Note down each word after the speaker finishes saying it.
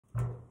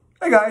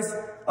Hey guys,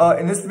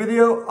 in this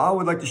video, I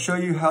would like to show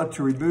you how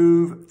to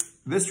remove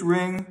this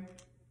ring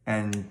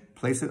and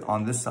place it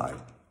on this side.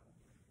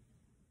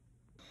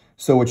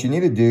 So what you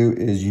need to do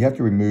is you have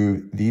to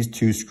remove these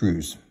two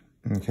screws,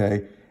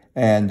 okay?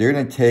 And they're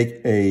gonna take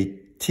a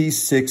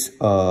T6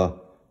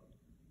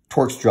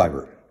 Torx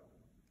driver.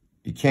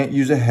 You can't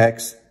use a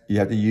hex, you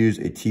have to use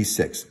a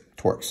T6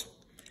 Torx.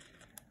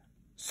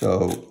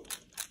 So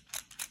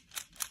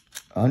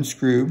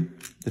unscrew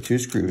the two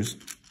screws.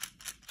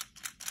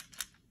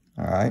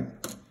 All right,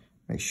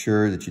 make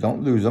sure that you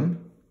don't lose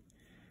them.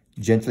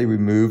 Gently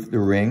remove the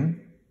ring.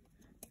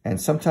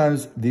 And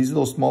sometimes these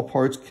little small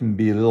parts can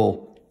be a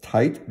little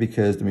tight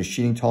because the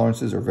machining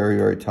tolerances are very,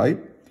 very tight.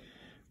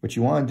 What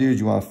you want to do is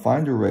you want to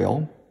find the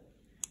rail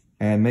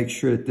and make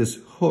sure that this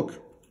hook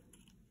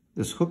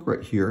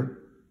right here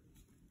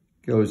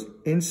goes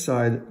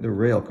inside the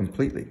rail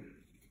completely,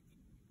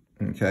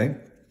 okay?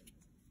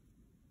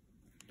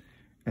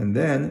 And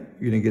then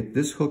you're gonna get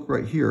this hook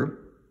right here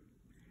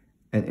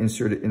and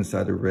insert it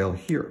inside the rail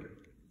here.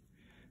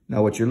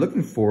 Now what you're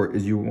looking for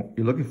is you're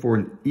looking for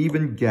an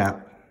even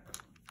gap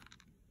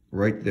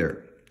right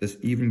there. This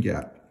even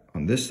gap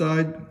on this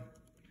side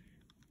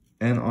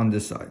and on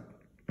this side,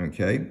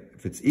 okay?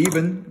 If it's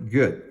even,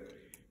 good.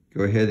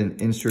 Go ahead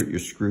and insert your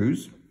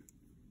screws.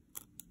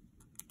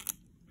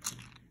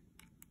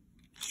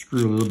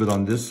 Screw a little bit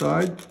on this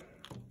side.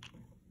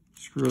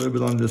 Screw a little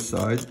bit on this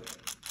side.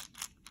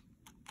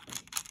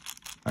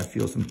 I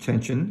feel some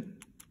tension.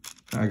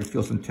 I can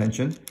feel some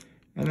tension.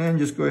 And then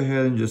just go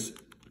ahead and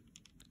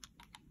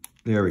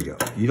there we go.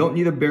 You don't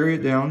need to bury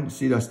it down.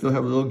 See, I still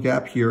have a little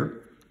gap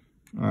here.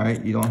 All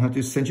right, you don't have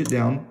to cinch it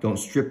down. Don't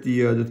strip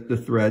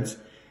the threads.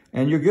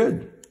 And you're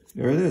good.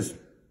 There it is.